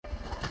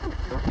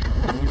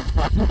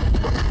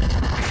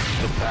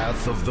The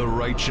path of the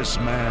righteous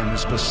man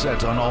is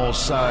beset on all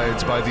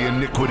sides by the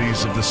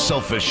iniquities of the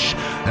selfish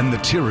and the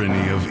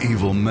tyranny of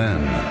evil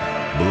men.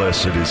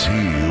 Blessed is he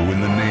who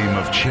in the name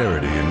of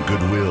charity and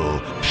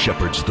goodwill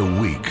shepherds the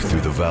weak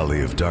through the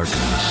valley of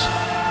darkness.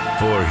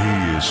 For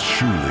he is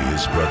truly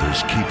his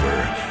brother's keeper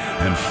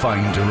and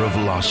finder of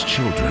lost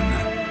children.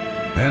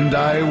 And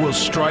I will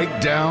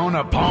strike down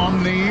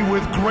upon thee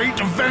with great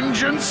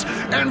vengeance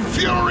and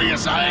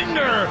furious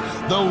anger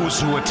those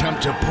who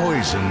attempt to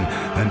poison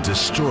and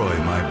destroy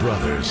my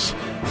brothers.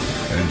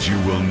 And you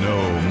will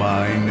know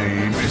my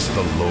name is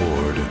the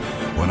Lord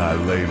when I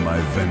lay my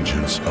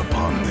vengeance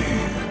upon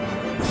thee.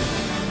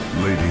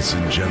 Ladies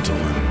and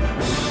gentlemen,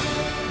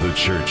 the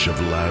Church of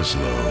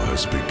Laszlo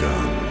has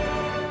begun.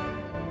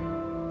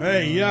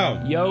 Hey,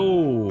 yo.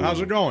 Yo.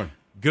 How's it going?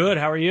 Good.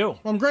 How are you?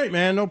 I'm great,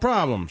 man. No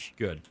problems.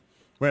 Good.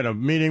 We had a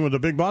meeting with the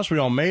big boss. We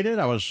all made it.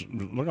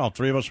 Look, all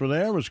three of us were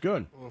there. It was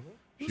good.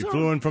 She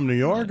flew in from New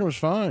York. It was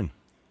fine.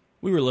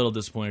 We were a little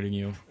disappointed in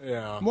you.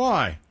 Yeah.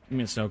 Why? I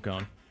mean, snow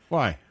cone.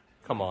 Why?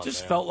 Come on,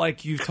 Just man. felt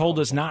like you told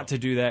us not to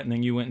do that, and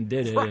then you went and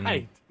did it. Right.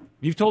 And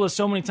you've told us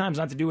so many times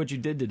not to do what you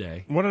did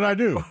today. What did I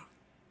do?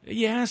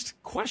 You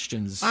asked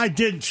questions. I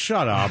did.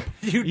 Shut up.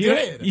 You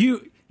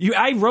did.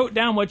 I wrote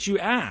down what you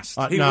asked.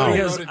 No.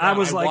 Because Wrote it I down.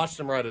 was like, watched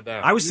him write it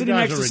down. I was You sitting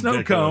guys next are to Snow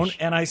ridiculous. Cone,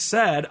 and I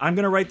said, I'm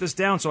going to write this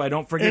down so I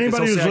don't forget. 'cause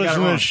Anybody he'll who's say I got it listened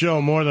to wrong. this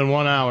show more than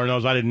 1 hour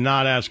knows I did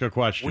not ask a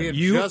question. We had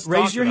You just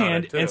raised talked your about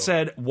hand it, too. and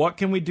said, what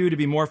can we do to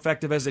be more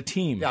effective as a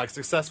team? yeah, like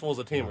successful as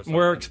a team or something.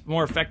 We're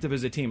more effective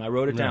as a team. I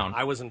wrote it down.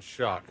 I was in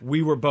shock.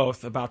 We were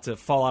both about to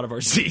fall out of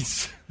our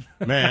seats.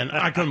 Man,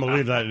 I couldn't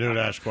believe that dude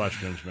asked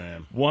questions,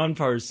 man. One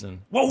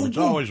person. Whoa, It's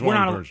always we're one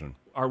not, person.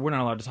 We're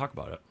not allowed to talk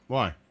about it.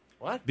 Why?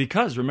 What?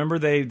 Because, remember,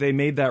 they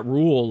made that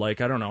rule, like,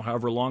 I don't know,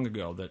 however long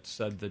ago, that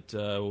said that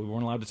we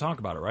weren't allowed to talk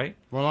about it, right?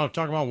 Well, I'll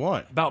talk about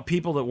what? About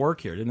people that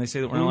work here. Didn't they say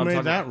that we're not Who allowed to made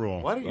talk that about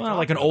rule? What are you Well,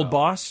 like an talking old about?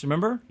 boss,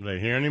 remember? Are they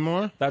here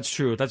anymore? That's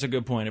true. That's a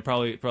good point. It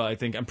probably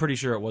I'm pretty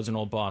sure it was an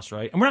old boss,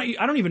 right? And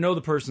I don't even know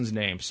the person's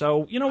name.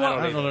 So, you know I don't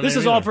what? either. This name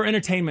is all either. for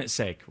entertainment's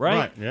sake,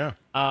 right? Yeah.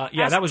 Yeah,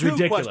 Ask that was two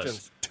ridiculous.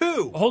 questions.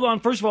 Two. Hold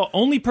on. First of all,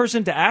 only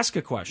person to ask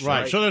a question.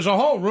 Right. So there's a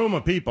whole room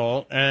of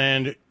people,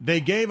 and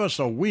they gave us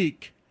a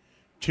week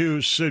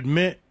to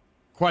submit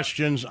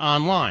questions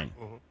online.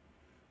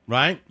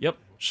 Right? Yep.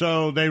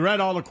 So they read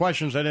all the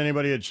questions that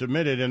anybody had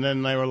submitted, and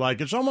then they were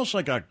like, it's almost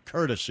like a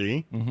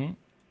courtesy.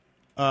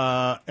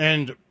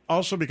 And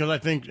also because I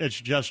think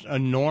it's just a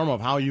norm of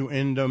how you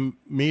end a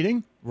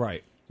meeting.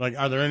 Right. Like,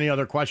 are there any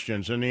other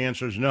questions? And the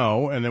answer is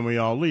no, and then we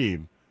all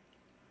leave.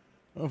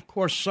 Of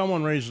course,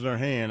 someone raises their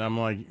hand. I'm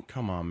like,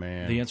 come on,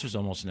 man. The answer is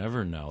almost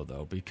never no,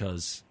 though,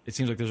 because it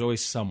seems like there's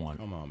always someone.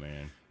 Come on,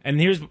 man. And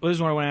here's what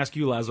I want to ask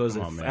you, Laszlo,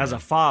 Come on, man. as a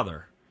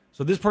father.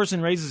 So this person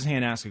raises his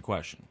hand, asks a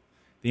question.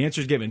 The answer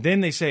is given.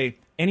 Then they say,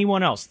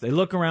 anyone else? They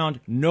look around.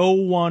 No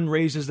one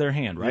raises their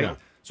hand, right? Yeah.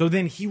 So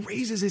then he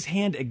raises his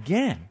hand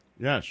again.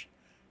 Yes.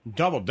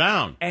 Double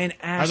down. And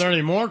Are asks. there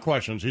any more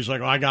questions? He's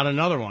like, I got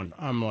another one.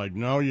 I'm like,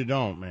 no, you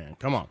don't, man.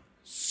 Come on.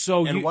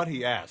 So And you, what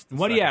he asked. the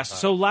What he second asked. time.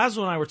 So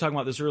Laszlo and I were talking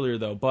about this earlier,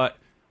 though, but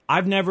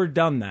I've never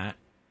done that.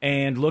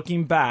 And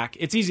looking back,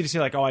 it's easy to say,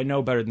 like, oh, I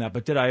know better than that,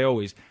 but did I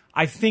always?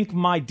 I think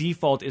my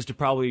default is to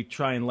probably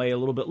try and lay a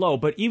little bit low.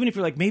 But even if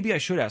you're like, maybe I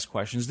should ask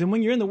questions, then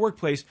when you're in the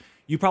workplace,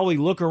 you probably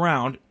look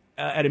around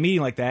at a meeting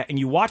like that and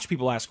you watch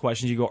people ask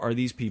questions. You go, are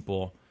these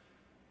people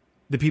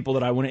the people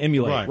that I want to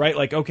emulate? Right?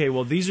 Like, okay,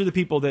 well, these are the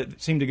people that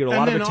seem to get a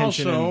lot of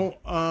attention. And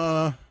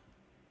also,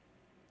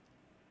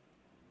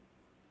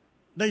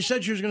 they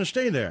said she was going to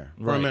stay there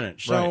for a Right,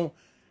 minute. So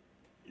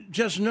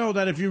just know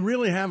that if you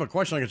really have a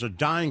question, like it's a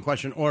dying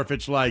question, or if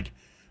it's like,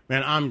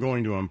 man, I'm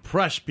going to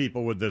impress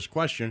people with this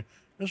question,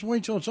 just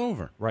wait till it's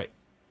over. Right.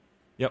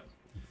 Yep.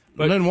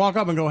 But then walk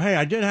up and go, hey,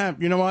 I did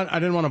have, you know what? I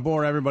didn't want to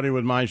bore everybody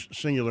with my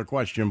singular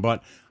question,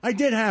 but I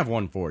did have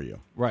one for you.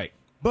 Right.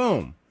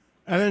 Boom.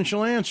 And then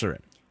she'll answer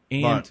it.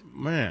 And But,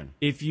 man,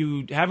 if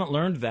you haven't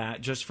learned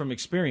that just from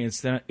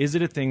experience, then is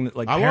it a thing that,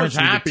 like, I was parents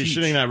need to happy teach?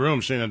 sitting in that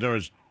room seeing that there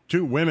was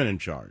 2 women in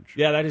charge.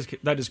 Yeah,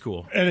 that is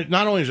cool. And it,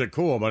 not only is it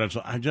cool, but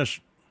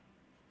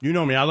you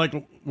know me, I like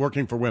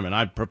working for women.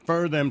 I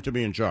prefer them to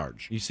be in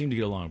charge. You seem to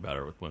get along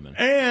better with women.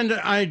 And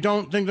I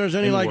don't think there's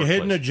any In the like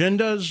hidden workplace.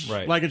 agendas.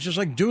 Right. Like it's just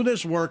like do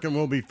this work and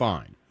we'll be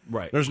fine.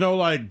 Right. There's no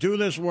like do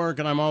this work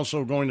and I'm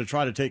also going to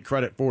try to take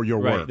credit for your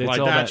Right. work. It's Like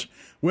all that's that-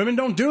 women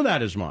don't do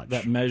that as much.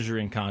 That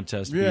measuring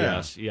contest yeah.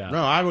 BS. Yeah.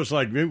 No, I was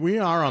like we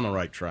are on the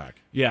right track.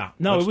 Yeah.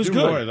 No, Let's it was do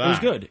more good. of It was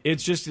that. good.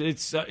 It's just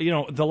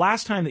the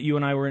last time that you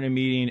and I were in a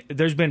meeting,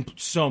 there's been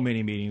so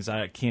many meetings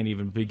I can't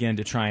even begin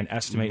to try and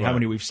estimate how Right.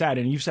 many we've sat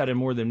in. You've sat in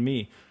more than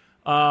me.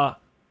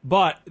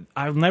 But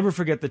I'll never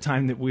forget the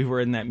time that we were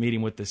in that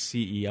meeting with the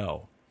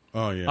CEO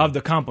Oh yeah. of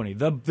the company,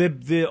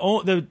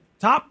 the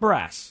top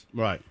brass.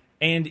 right.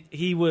 And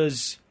he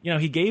was,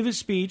 he gave his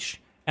speech.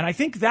 And I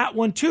think that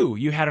one, too,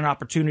 you had an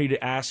opportunity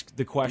to ask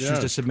the questions,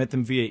 Yes. to submit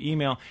them via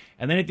email.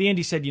 And then at the end,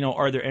 he said,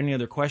 are there any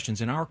other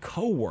questions? And our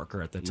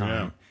coworker at the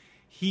time,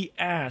 he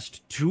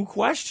asked 2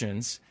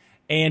 questions,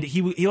 and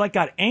he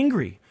got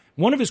angry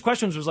One of his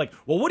questions was like,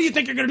 well, what do you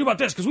think you're going to do about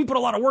this? Because we put a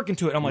lot of work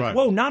into it. I'm like, Right.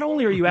 whoa, not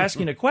only are you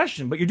asking a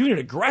question, but you're doing it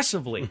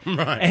aggressively.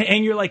 Right.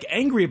 And you're like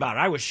angry about it.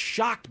 I was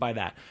shocked by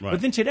that. Right.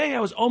 But then today I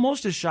was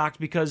almost as shocked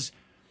because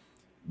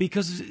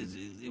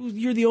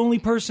you're the only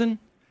person.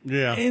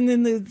 Yeah. And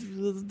then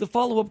the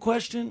follow-up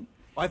question.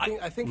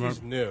 I think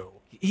he's new.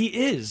 He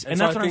is. And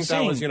so that's I what I'm think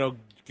saying. that was,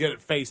 get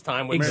it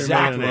FaceTime with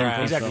Exactly.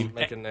 Exactly.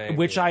 Make a name.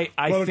 Which I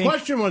Well, the think.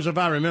 question was, if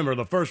I remember,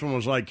 the first one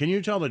was like, can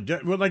you tell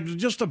like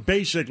just a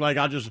basic, like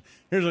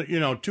here's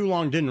a, too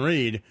long didn't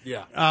read.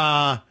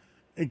 Yeah.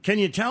 Can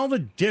you tell the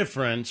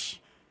difference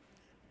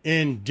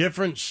in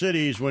different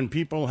cities when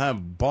people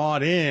have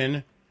bought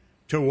in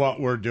to what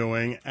we're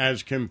doing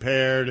as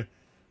compared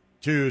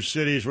to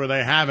cities where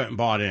they haven't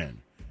bought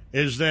in?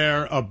 Is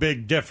there a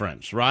big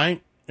difference,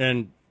 right?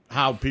 In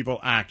how people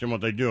act and what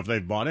they do if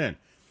they've bought in?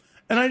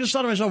 And I just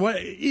thought to myself,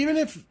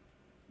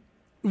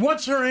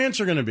 what's her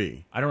answer going to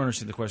be? I don't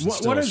understand the question.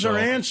 What is her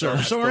answer? So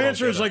her still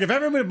answer don't is get like, if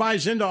everybody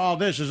buys into all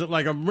this, is it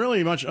like a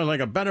really much like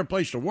a better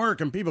place to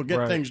work and people get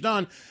Right. things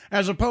done,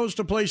 as opposed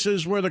to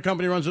places where the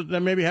company runs it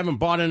that maybe haven't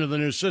bought into the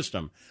new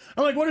system?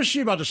 I'm like, what is she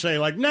about to say?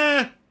 Like,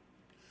 nah.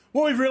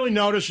 What we've really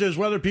noticed is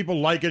whether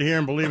people like it here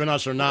and believe in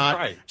us or not,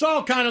 Right. it's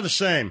all kind of the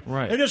same.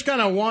 Right. They just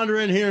kind of wander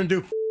in here and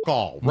do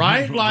all,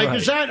 right? Like, Right.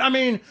 is that? I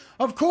mean,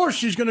 of course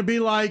she's going to be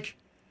like,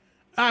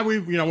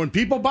 when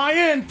people buy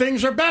in,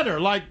 things are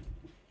better. Like,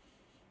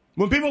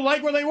 when people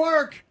like where they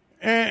work,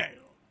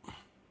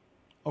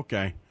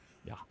 okay.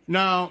 Yeah.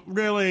 No,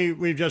 really,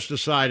 we've just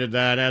decided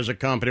that as a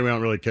company, we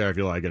don't really care if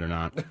you like it or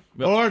not,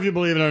 or if you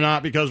believe it or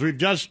not, because we've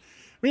just,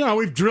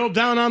 we've drilled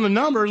down on the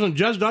numbers and it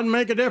just doesn't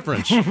make a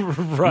difference.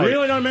 Right.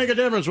 Really doesn't make a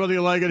difference whether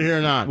you like it here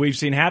or not. We've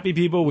seen happy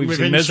people. We've seen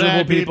seen miserable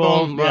sad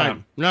people. Right. Yeah.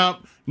 No,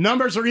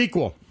 numbers are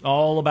equal.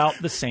 All about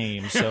the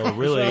same. So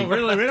really, So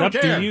really, we it's don't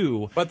up care. to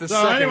you. But the So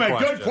second anyway,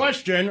 question. good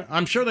question.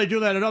 I'm sure they do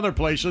that at other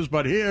places,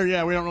 but here,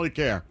 we don't really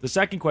care. The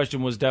second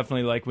question was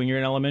definitely like when you're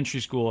in elementary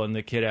school and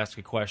the kid asks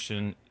a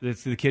question.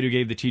 It's the kid who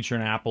gave the teacher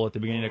an apple at the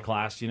beginning of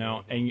class,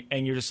 and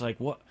you're just like,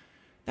 what?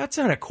 That's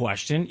not a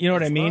question. You know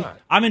what I mean? not.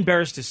 I'm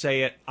embarrassed to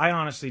say it. I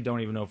honestly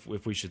don't even know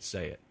if we should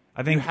say it.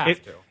 I think You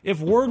have to.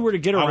 if word were to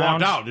get I around.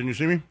 walked out. Didn't you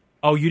see me?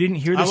 Oh, you didn't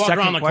hear the I walked second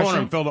around the question? corner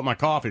and filled up my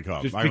coffee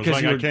cup. Just I was because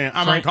like, you I were can't.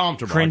 I'm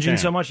uncomfortable. I cringing can't.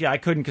 so much. Yeah, I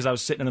couldn't because I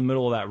was sitting in the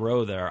middle of that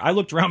row there. I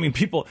looked around me, and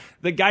people.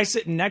 The guy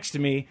sitting next to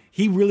me,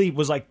 he really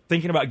was like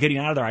thinking about getting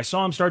out of there. I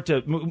saw him start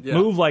to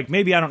move like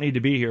maybe I don't need to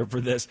be here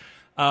for this,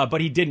 but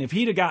he didn't. If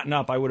he'd have gotten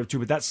up, I would have too.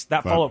 But that's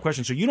that follow up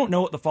question. So you don't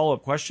know what the follow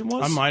up question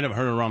was? I might have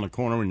heard it around the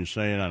corner when you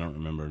say it. I don't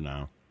remember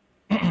now.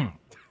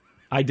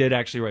 I did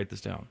actually write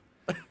this down.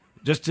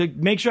 Just to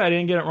make sure I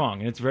didn't get it wrong.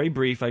 And it's very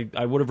brief. I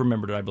would have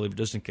remembered it, I believe,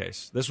 just in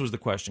case. This was the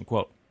question,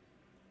 quote,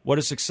 what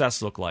does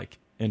success look like,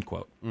 end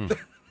quote.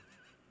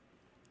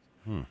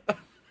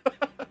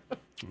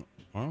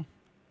 Well,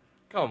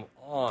 Come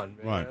on,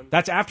 man. Right.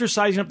 That's after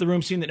sizing up the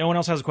room, seeing that no one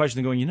else has a question,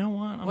 and going, you know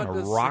what? I'm What going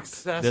to does rock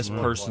success this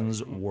look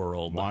person's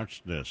world.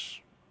 watch this.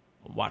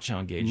 Watch how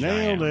engaged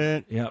Nailed I am.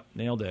 it. Yep,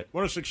 nailed it.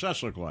 What does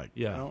success look like?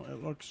 Yeah. Well,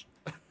 it looks.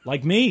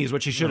 Like me is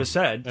what she should have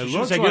said. She It should have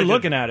looks said, like you're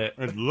looking at it.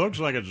 It looks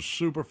like it's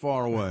super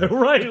far away.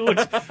 Right, it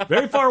looks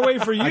very far away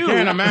for you. I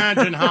can't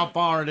imagine how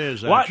far it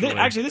is. What? Actually,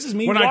 Actually, this is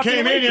me When I walking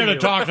came away in here from to you.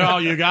 talk to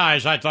all you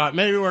guys, I thought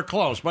maybe we're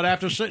close. But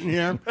after sitting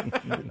here,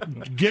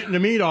 getting to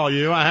meet all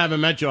you, I haven't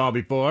met you all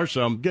before,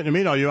 so getting to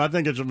meet all you, I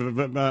think it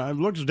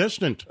looks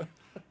distant,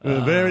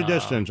 very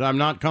distant. I'm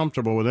not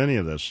comfortable with any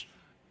of this.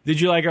 Did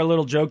you like our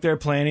little joke there?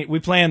 We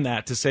planned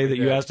that to say that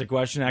you did. asked a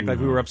question, act like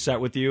we were upset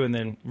with you, and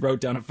then wrote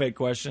down a fake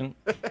question.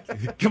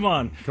 Come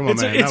on, Come on,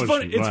 man. It's That was-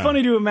 funny. It's wow.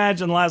 funny to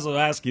imagine Laszlo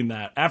asking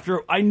that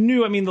after I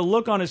knew. I mean, the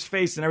look on his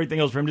face and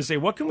everything else for him to say,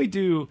 "What can we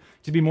do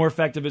to be more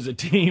effective as a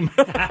team?"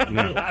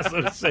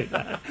 Laszlo to say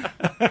that.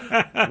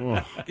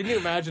 Can you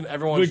imagine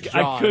everyone's jaw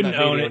I in couldn't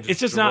that own meeting it. It's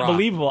just drop? not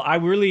believable. I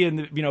really,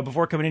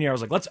 before coming in here, I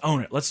was like, let's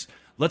own it. Let's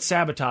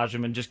sabotage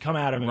him and just come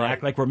at him and Right.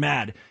 act like we're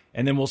mad.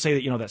 And then we'll say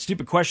that, that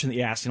stupid question that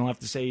you asked, and I'll have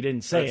to say you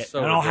didn't say That's it. so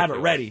And I'll have it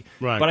ridiculous. ready.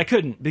 Right. But I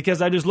couldn't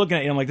because I was looking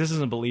at you. I'm like, this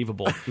isn't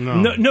believable.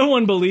 No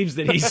one believes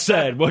that he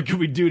said, what can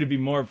we do to be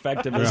more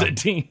effective as a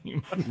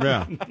team?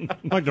 Yeah,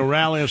 like to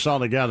rally us all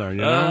together. You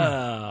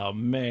know, Oh,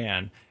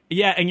 man.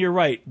 Yeah, and you're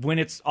right. When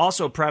it's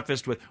also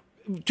prefaced with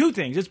two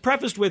things. It's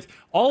prefaced with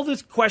all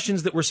the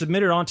questions that were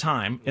submitted on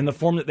time in the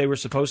form that they were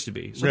supposed to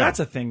be. So Yeah. that's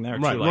a thing there,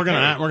 right? too. We're Like,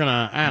 hey,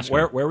 gonna ask.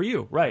 where her. were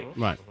you? Right.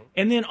 Right.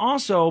 And then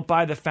also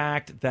by the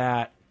fact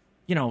that,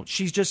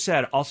 she's just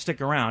said, I'll stick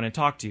around and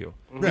talk to you.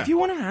 Yeah. If you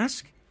want to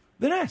ask,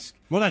 then ask.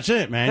 Well, that's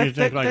it, man. You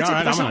think like, that's all it.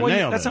 right, That's I'm not gonna what you-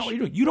 nail That's this. not what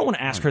you do. You don't want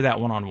to ask her that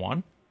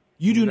one-on-one.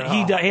 You do. No.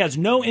 He has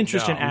no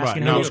interest in No.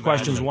 asking Right. her No. those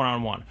questions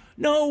one-on-one.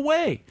 No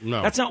way.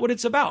 No. That's not what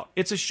it's about.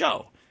 It's a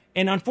show.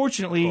 And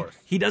unfortunately, Of course.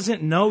 he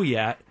doesn't know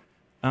yet.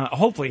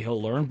 Hopefully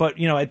he'll learn. But,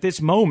 at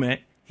this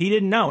moment, he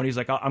didn't know. And he's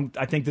like,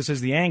 I think this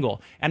is the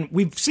angle. And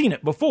we've seen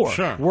it before.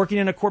 Sure. Working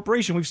in a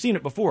corporation, we've seen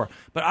it before.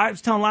 But I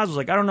was telling Lazarus,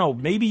 I don't know,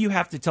 maybe you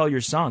have to tell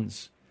your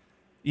sons.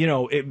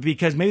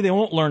 Because maybe they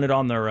won't learn it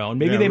on their own.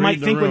 Maybe Yeah, they might read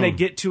the think when they room.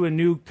 get to a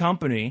new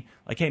company,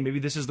 like, hey, maybe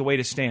this is the way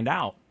to stand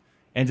out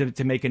and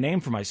to make a name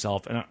for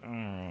myself.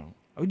 And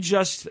I would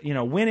just,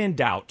 when in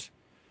doubt,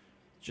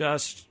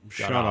 just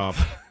shut up.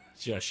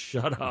 Just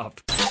shut up.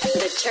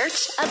 The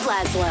Church of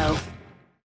Laszlo.